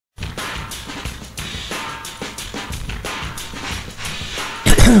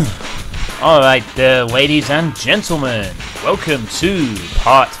Alright, ladies and gentlemen, welcome to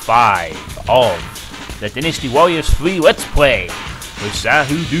part 5 of the Dynasty Warriors 3 Let's Play with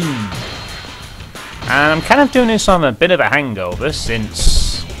Xiahou Dun. And I'm kind of doing this on a bit of a hangover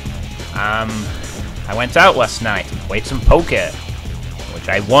since I went out last night and played some poker, which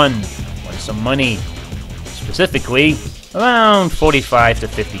I won some money, specifically around 45 to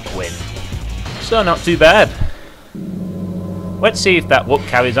 50 quid. So not too bad. Let's see if that luck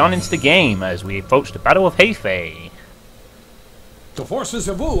carries on into the game as we approach the Battle of He Fei. The forces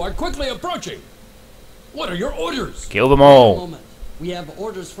of Wu are quickly approaching. What are your orders? Kill them all. We have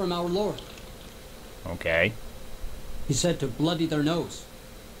orders from our lord. Okay. He said to bloody their nose.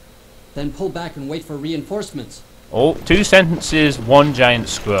 Then pull back and wait for reinforcements. Oh, 2 sentences, 1 giant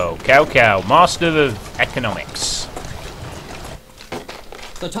scroll. Cao Cao, master of economics.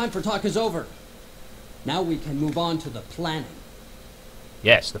 The time for talk is over. Now we can move on to the planning.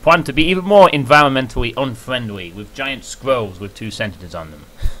 Yes, the plan to be even more environmentally unfriendly, with giant scrolls with 2 sentences on them.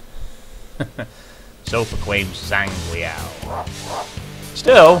 So proclaims Zhang Liao.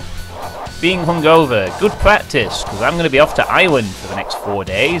 Still, being hungover, good practice, because I'm going to be off to Ireland for the next 4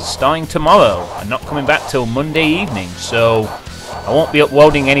 days, starting tomorrow, and not coming back till Monday evening, so I won't be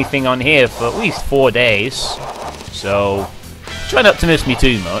uploading anything on here for at least 4 days, so try not to miss me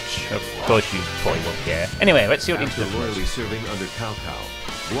too much. Of course you probably won't care. Anyway, let's see what After loyally serving under Cao Cao,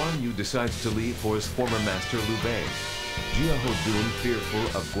 Guan Yu decides to leave for his former master Liu Bei. Xiahou Dun,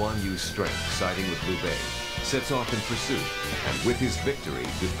 fearful of Guan Yu's strength, siding with Liu Bei, sets off in pursuit, and with his victory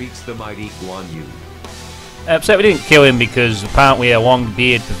defeats the mighty Guan Yu. Except we didn't kill him because apparently a long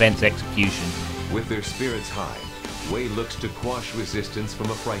beard prevents execution. With their spirits high, Wei looks to quash resistance from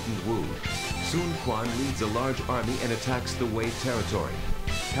a frightened Wu. Sun Quan leads a large army and attacks the Wei territory.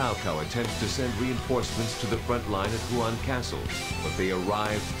 Cao Cao attempts to send reinforcements to the front line at Huan Castle, but they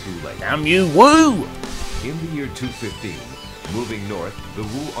arrive too late. Damn you, Wu! In the year 215, moving north, the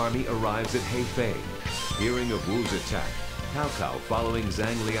Wu army arrives at He Fei. Hearing of Wu's attack, Cao Cao, following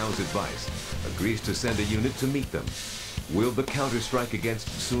Zhang Liao's advice, agrees to send a unit to meet them. Will the counter-strike against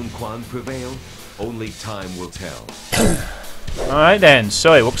Sun Quan prevail? Only time will tell. Alright then,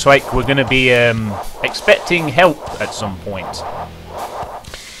 so it looks like we're going to be expecting help at some point.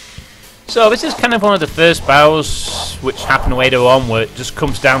 So this is kind of one of the first battles which happen later on where it just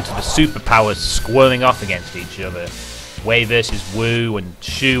comes down to the superpowers squaring off against each other. Wei versus Wu and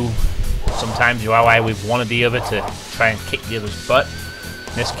Shu. Sometimes you ally with one or the other to try and kick the other's butt.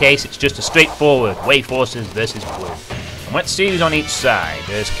 In this case it's just a straightforward Wei forces versus Wu. And let's see who's on each side.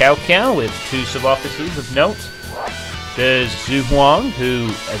 There's Cao Cao with 2 sub-officers of note. There's Zhu Huang, who,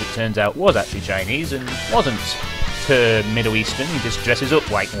 as it turns out, was actually Chinese and wasn't Middle Eastern. He just dresses up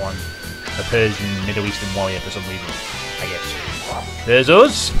like one. A Persian Middle Eastern warrior for some reason, I guess. There's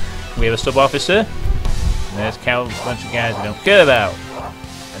us. We have a sub-officer. And there's Cao, a bunch of guys we don't care about.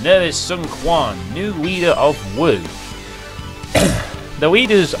 And there is Sun Quan, new leader of Wu. The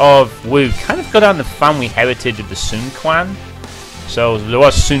leaders of Wu kind of got on the family heritage of the Sun clan. So there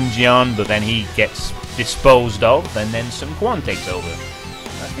was Sun Jian, but then he gets disposed of, and then Sun Quan takes over.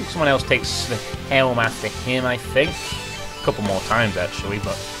 I think someone else takes the helm after him, I think. A couple more times, actually,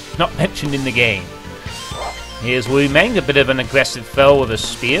 but not mentioned in the game. Here's Wu Meng, a bit of an aggressive foe with a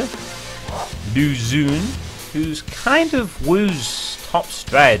spear. Lu Xun, who's kind of Wu's top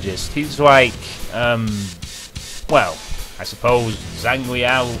strategist. He's like, well, I suppose Zhang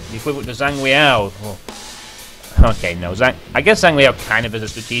Liao, the equivalent to Zhang Liao. Okay, no, I guess Zhang Liao kind of is a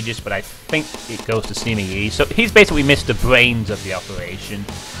strategist, but I think it goes to Sima Yi. So he's basically Mr. Brains of the operation.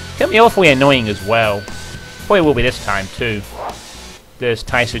 Can be awfully annoying as well. Probably will be this time too. There's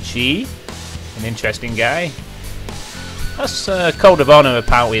Taisa Chi, an interesting guy. That's Code of Honor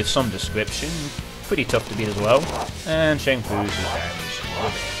apparently of some description. Pretty tough to beat as well. And Sheng Fu's his.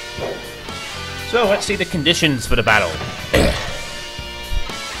 So let's see the conditions for the battle.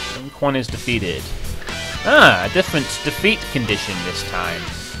 Sun Quan is defeated. Ah, a different defeat condition this time.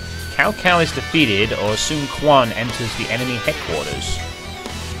 Cao Cao is defeated or Sun Quan enters the enemy headquarters.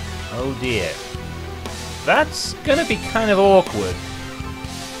 Oh dear. That's gonna be kind of awkward.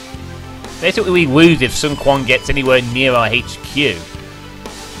 Basically we lose if Sun Quan gets anywhere near our HQ.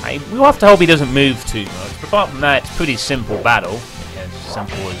 We'll have to hope he doesn't move too much, but apart from that it's a pretty simple battle. As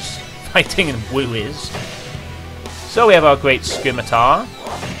simple as fighting and Wu is. So we have our great scimitar.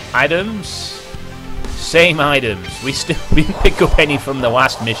 Items. Same items. We didn't pick up any from the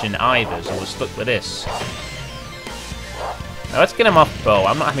last mission either, so we're stuck with this. Now let's get him off bow.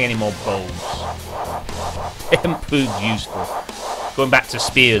 I'm not having any more bows. They haven't proved useful. Going back to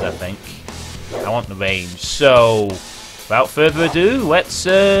spears, I think. I want the range. So without further ado, let's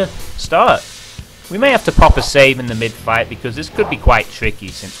start. We may have to pop a save in the mid-fight because this could be quite tricky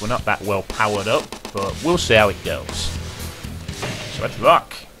since we're not that well powered up, but we'll see how it goes. So let's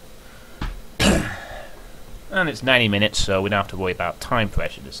rock. And it's 90 minutes, so we don't have to worry about time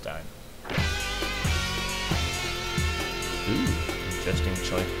pressure this time. Ooh, interesting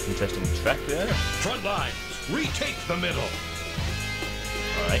choice, interesting track there. Front lines, retake the middle.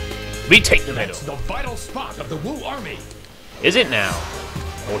 Alright, retake the middle. That's the vital spot of the Wu army. Is it now?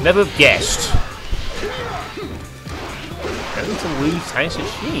 I would never have guessed. Going to Wu's Dynasty,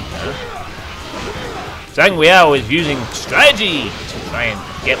 huh? Zhang Liao is using strategy to try and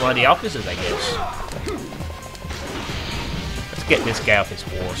get one of the officers, I guess. Let's get this guy off his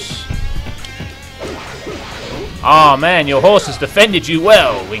horse. Ah, man, your horse has defended you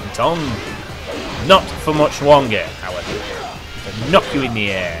well, Wing Tong. Not for much longer, however. To knock you in the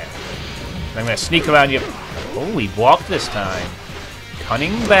air. I'm going to sneak around you. Oh, he blocked this time.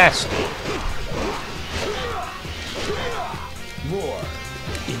 Cunning bastard. More.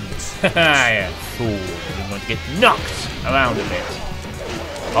 Yeah, fool. You're going to get knocked around a bit.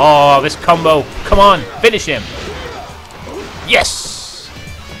 Oh, this combo. Come on, finish him. Yes!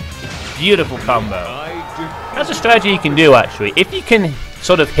 Beautiful combo. That's a strategy you can do, actually. If you can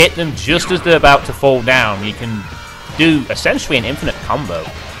sort of hit them just as they're about to fall down, you can do essentially an infinite combo.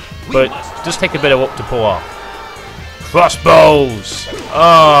 But just take a bit of luck to pull off. Crossbows!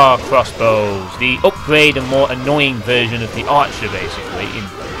 Oh, crossbows. The upgrade and more annoying version of the archer, basically.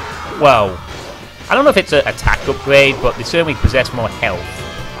 Well, I don't know if it's an attack upgrade, but they certainly possess more health.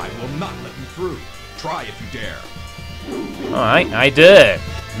 I will not let you through. Try if you dare. Alright, I dare,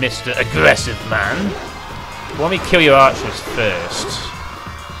 Mr. Aggressive Man. Let me kill your archers first.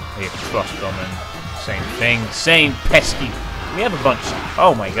 Your crossbowmen. Same thing. Same pesky. We have a bunch.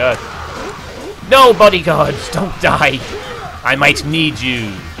 Oh my god. No, bodyguards! Don't die! I might need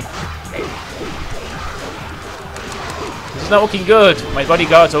you. This is not looking good. My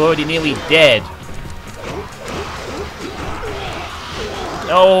bodyguards are already nearly dead.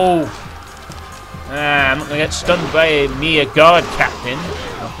 No! I'm not gonna get stunned by a mere guard captain.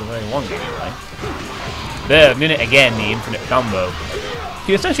 Not for very long anyway. There, I'm doing it again, the infinite combo. You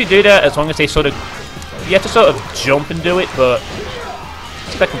can essentially do that as long as they sort of... You have to sort of jump and do it, but...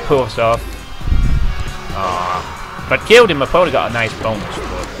 if I can pull this off. Ah, if I'd killed him, I probably got a nice bonus,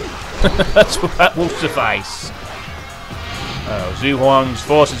 but... that will suffice. Oh, Zhu Huang's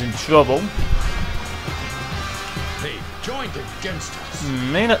force is in trouble. They joined against us.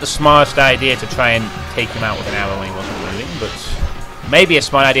 Maybe not the smartest idea to try and take him out with an arrow when he wasn't moving, but maybe a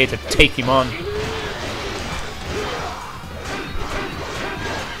smart idea to take him on.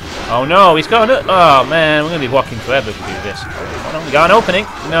 Oh no, he's got an... Oh man, we're going to be walking forever if we do this. Oh no, we got an opening.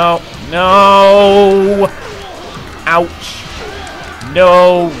 No, no! Ouch.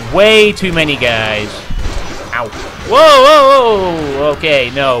 No, way too many guys. Ow. Whoa, whoa, whoa! Okay,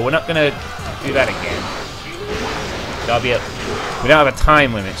 no, we're not going to do that again. That'll be a... We don't have a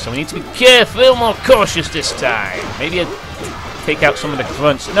time limit, so we need to be careful, a little more cautious this time. Maybe take out some of the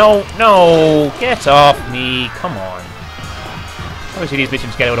grunts. No, no! Get off me, come on. Obviously these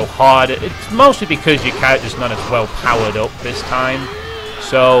missions get a little harder. It's mostly because your character's not as well powered up this time.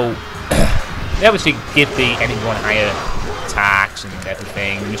 So, they obviously give the anyone higher attacks and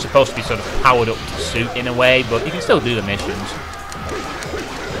everything. You're supposed to be sort of powered up to suit in a way, but you can still do the missions.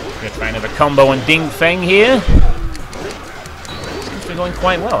 Gonna try another combo on Ding Feng here. Seems to be going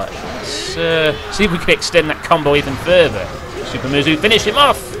quite well, actually. Let's see if we can extend that combo even further. Super Mizu, finish him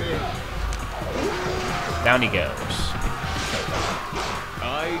off! Down he goes.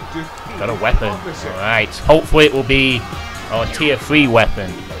 Got a weapon. Alright. Hopefully it will be our tier 3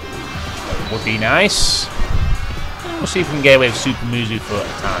 weapon. Would be nice. We'll see if we can get away with Super Mizu for a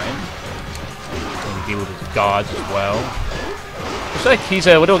time. Maybe deal with his guards as well. Looks like he's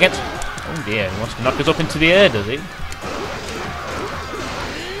a little against... Oh dear, he wants to knock us up into the air, does he?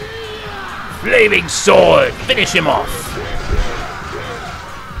 Flaming sword! Finish him off!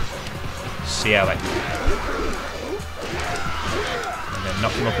 See how that goes.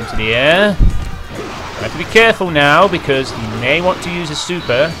 Knock him up into the air. I have to be careful now because he may want to use his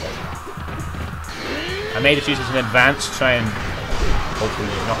super. I may just use this in advance to try and hopefully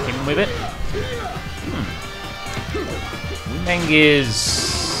knock him with it. Wu Meng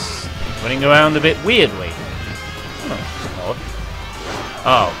is running around a bit weirdly. Oh, odd.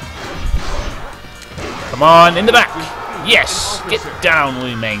 Oh. Come on, in the back! Yes! Get down,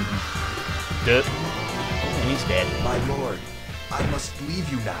 Wu Meng. Oh, he's dead. My lord. I must leave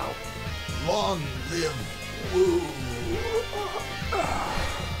you now. Long live Wu.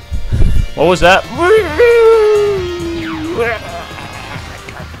 What was that?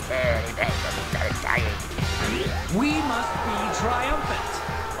 We must be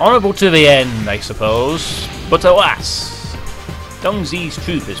triumphant. Honourable to the end, I suppose. But alas, Dong Zi's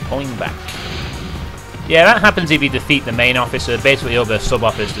troop is pulling back. Yeah, that happens if you defeat the main officer. Basically, other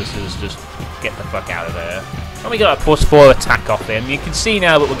sub-officers just get the fuck out of there. And we got a +4 attack off him. You can see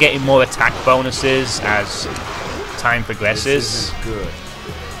now that we're getting more attack bonuses as time progresses. Good.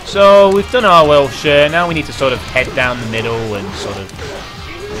 So we've done our well share. Now we need to sort of head down the middle and sort of,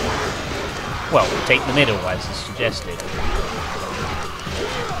 well, take the middle as is suggested.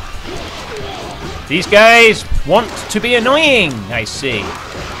 These guys want to be annoying, I see.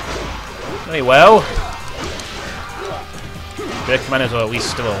 Very well. Their commanders are at least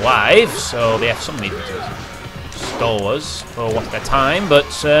still alive, so they have some reason to stall us for what their time, but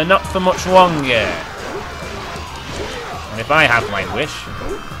not for much longer. And if I have my wish,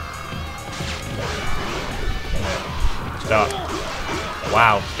 start.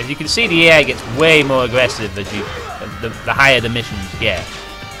 Wow, as you can see, the AI gets way more aggressive as you the higher the missions get,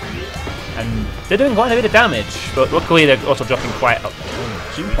 and they're doing quite a bit of damage. But luckily, they're also dropping quite.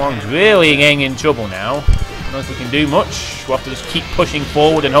 Sun Quan's really getting in trouble now. I don't know if we can do much. We'll have to just keep pushing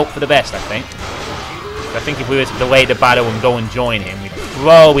forward and hope for the best, I think. I think if we were to delay the battle and go and join him, we'd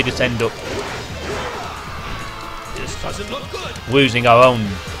probably just end up Doesn't look good. losing our own.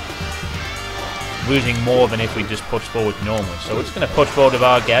 Losing more than if we just push forward normally. So we're just going to push forward with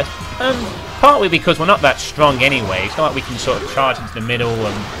our guess. Partly because we're not that strong anyway. It's not like we can sort of charge into the middle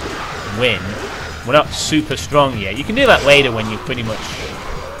and win. We're not super strong yet. You can do that later when you pretty much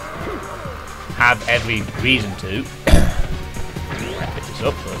have every reason to. Pick this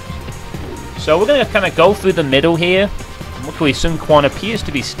up, so we're going to kind of go through the middle here. And luckily, Sun Quan appears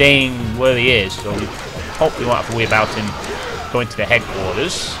to be staying where he is, so we hopefully won't have to worry about him going to the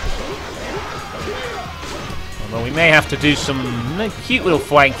headquarters. Although we may have to do some cute little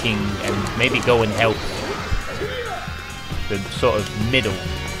flanking and maybe go and help the sort of middle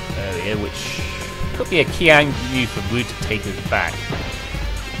area, which could be a key angle for Wu to take us back.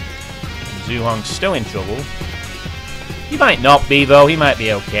 Zhu Hong's still in trouble. He might not be, though. He might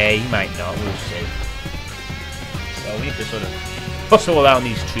be okay. He might not. We'll see. So we need to sort of hustle around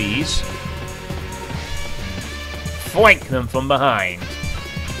these trees. Flank them from behind.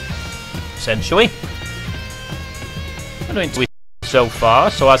 Essentially. I'm doing so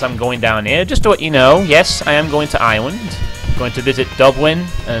far, so as I'm going down here, just to let you know, yes, I am going to Ireland. I'm going to visit Dublin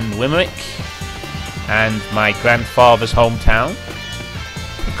and Limerick and my grandfather's hometown.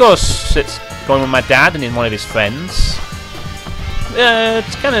 Of course, it's going with my dad and in one of his friends.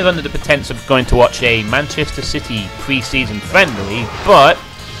 It's kind of under the pretense of going to watch a Manchester City pre-season friendly, but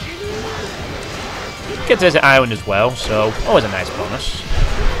get to visit Ireland as well, so always a nice bonus.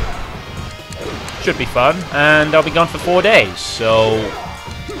 Should be fun, and I'll be gone for 4 days, so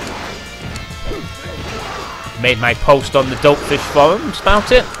made my post on the Dopefish forums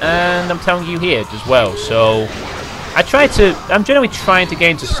about it, and I'm telling you here as well. So I'm generally trying to get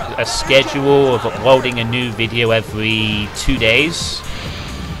into a schedule of uploading a new video every 2 days.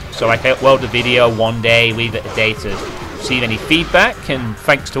 So I can upload the video one day, leave it a day to receive any feedback, and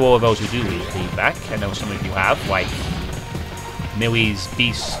thanks to all of those who do leave feedback. I know some of you have, like Millie's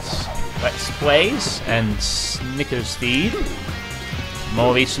Beast Let's Plays and Snickers Feed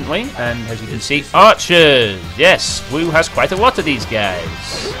more recently, and as you can see, Archers! Yes, Wu has quite a lot of these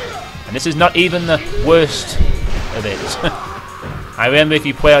guys. And this is not even the worst of it. I remember if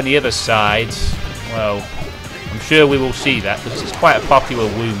you play on the other side, well, I'm sure we will see that, because it's quite a popular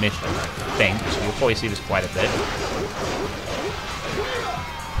Wu mission, I think, so we'll probably see this quite a bit.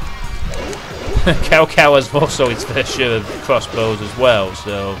 Cao Cao has also its fair share of crossbows as well,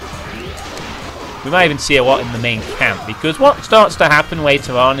 so we might even see a lot in the main camp, because what starts to happen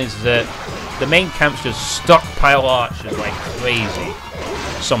later on is that the main camps just stockpile archers like crazy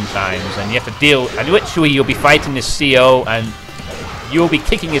sometimes, and you have to deal, and literally you'll be fighting this CO and you'll be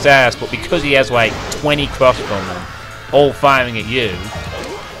kicking his ass, but because he has like 20 crossbowmen all firing at you,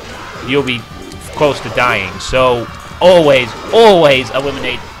 you'll be close to dying. So always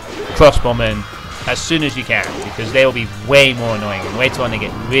eliminate crossbowmen as soon as you can, because they will be way more annoying, and later on they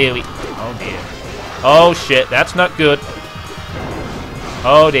get really, oh dear. Oh shit, that's not good.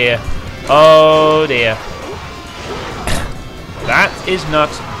 Oh dear. Oh dear. That is not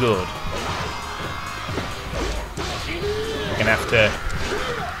good. We're gonna have to...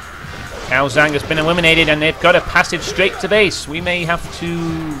 Cao Zhang has been eliminated and they've got a passage straight to base. We may have to...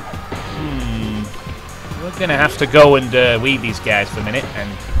 We're gonna have to go and weed these guys for a minute and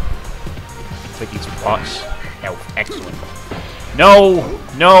take these pots. Health, excellent. No,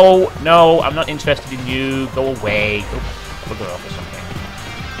 no, no, I'm not interested in you. Go away. Go bugger off or something.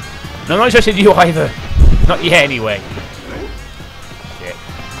 No, I'm not interested in you either. Not yet, anyway. Shit.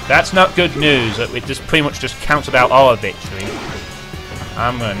 That's not good news. It just pretty much just counted out our victory.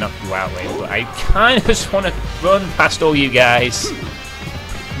 I'm gonna knock you out later, but I kind of just want to run past all you guys.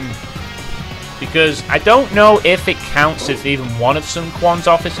 Because I don't know if it counts if even one of Sun Quan's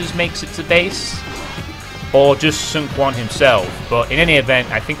officers makes it to base, or just Sun Quan himself. But in any event,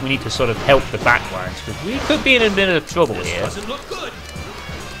 I think we need to sort of help the backlines, because we could be in a bit of trouble here. Doesn't look good.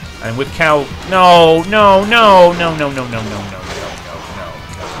 And with Cal... No.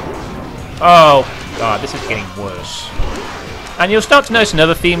 Oh, God, this is getting worse. And you'll start to notice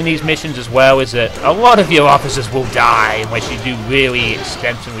another theme in these missions as well, is that a lot of your officers will die unless you do really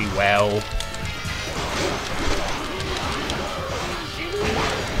extensively well.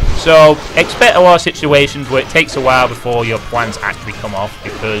 So, expect a lot of situations where it takes a while before your plans actually come off,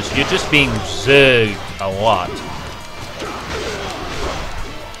 because you're just being zerged a lot.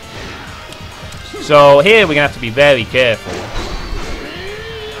 So, here we're going to have to be very careful.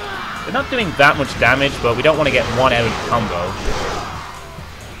 They're not doing that much damage, but we don't want to get one errant combo.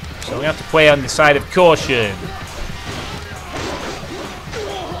 So, we have to play on the side of caution.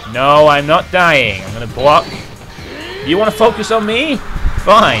 No, I'm not dying. I'm going to block. You want to focus on me?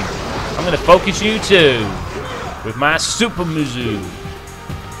 Fine. I'm going to focus you too. With my Super Mizzou.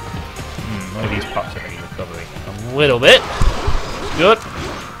 One of these pops are maybe recovering a little bit. It's good.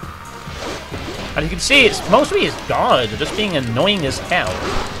 As you can see, it's mostly his guards are just being annoying as hell.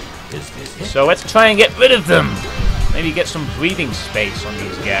 So let's try and get rid of them. Maybe get some breathing space on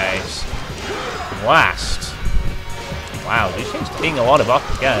these guys. Last. Wow, these things are being a lot of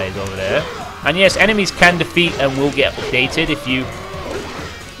guys over there. And yes, enemies can defeat and will get updated if you...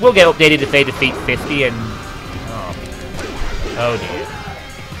 Will get updated if they defeat 50 and... Oh dear.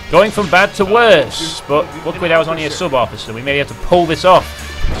 Going from bad to worse. But luckily that was only a sub-officer. We may have to pull this off.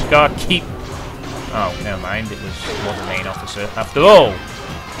 Just gotta keep... Oh, never mind. It was the main officer. After all.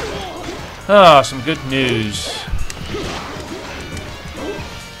 Ah, some good news.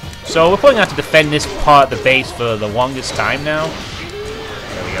 So we're probably going to have to defend this part of the base for the longest time now.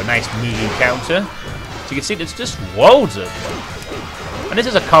 There we go. Nice moving counter. So you can see there's just loads of them. And this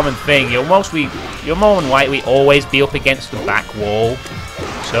is a common thing. You'll more than likely always be up against the back wall.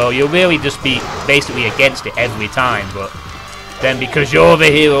 So you'll really just be basically against it every time. But then because you're the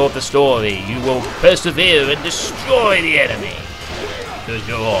hero of the story, you will persevere and destroy the enemy. Because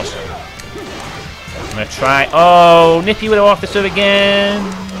you're awesome. I'm going to try... Oh, nippy with an officer again.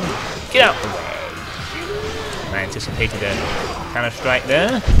 Get out of the way. I anticipated a counter strike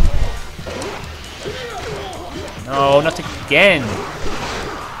there. No, not again.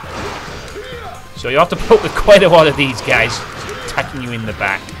 So you have to put with quite a lot of these guys attacking you in the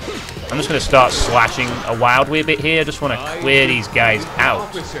back. I'm just going to start slashing a wildly bit here. I just want to clear these guys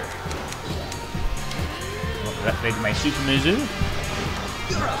out. Activated my Super Mizzou.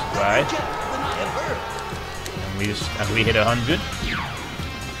 Right. And we just, as we hit 100,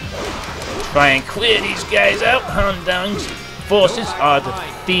 try and clear these guys out. Han Dang's forces are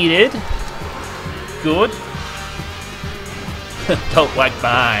defeated. Good. Don't lag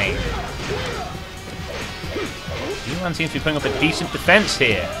behind. Yuan seems to be putting up a decent defense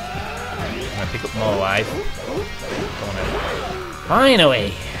here. I'm going to pick up more life.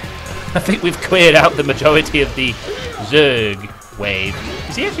 Finally! I think we've cleared out the majority of the Zerg wave.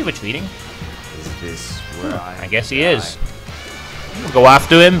 Is he actually retreating? Is this where I guess he is. We'll go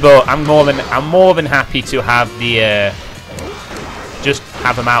after him, but I'm more than happy to have the just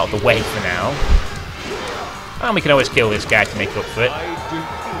have him out of the way for now. And we can always kill this guy to make up for it.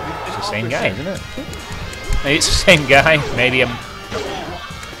 It's the same guy, isn't it? Maybe it's the same guy. Maybe I'm...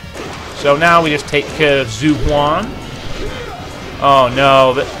 So now we just take care of Zhu Huan. Oh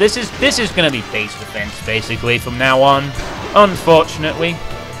no, but this is going to be base defense basically from now on. Unfortunately.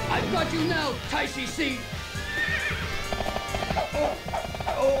 I've got you now, Taishi C.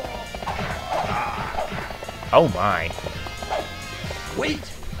 Oh my. Wait.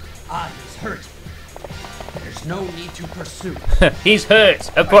 He's hurt. There's no need to pursue. He's hurt.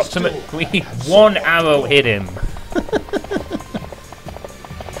 Approximately one arrow hit him.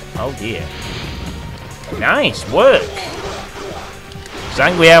 Oh dear. Nice work.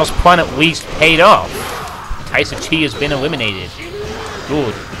 Zhang Liao's plan at least paid off. Taisa Chi has been eliminated.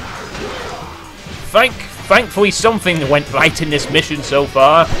 Good. Thankfully something went right in this mission so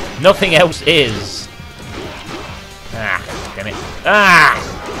far. Nothing else is. Ah, damn it. Ah!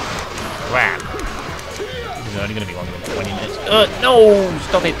 Crap. This is only going to be longer than 20 minutes. No!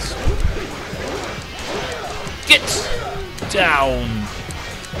 Stop it! Get down!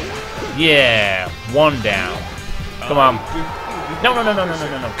 Yeah, one down. Come on. No, no, no, no, no, no,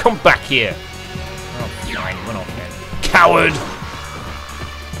 no, no. Come back here. Oh, fine. Run off then. Coward!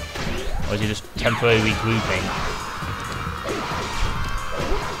 Or is he just temporarily regrouping?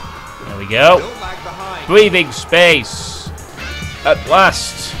 There we go. Breathing space. At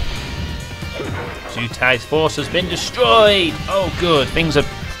last. Suitepe's force has been destroyed. Oh, good. Things are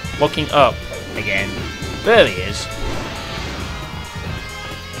looking up again. There he is.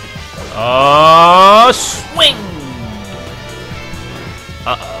 Oh, swing!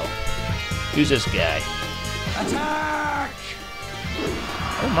 Uh-oh. Who's this guy? Attack!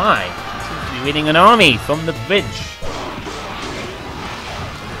 Oh my. He seems to be leading an army from the bridge.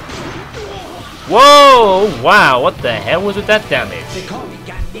 Whoa! Wow, what the hell was with that damage? They call me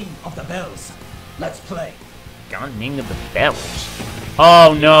Gan Ning of the Bells. Let's play. Gan Ning of the Bells?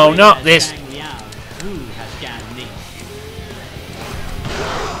 Oh no, not this. Who has Gan Ning?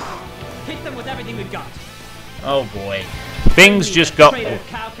 Hit them with everything we've got. Oh boy. Things just got... Traitor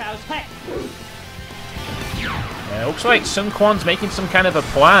Cow's heck. Looks like Sun Quan's making some kind of a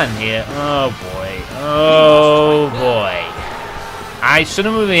plan here. Oh boy. Oh boy. I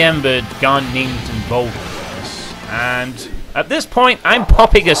suddenly remembered Gan Ning's involvement in this. And at this point, I'm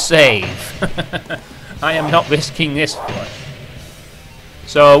popping a save. I am not risking this one.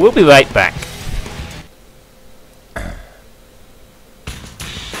 So we'll be right back.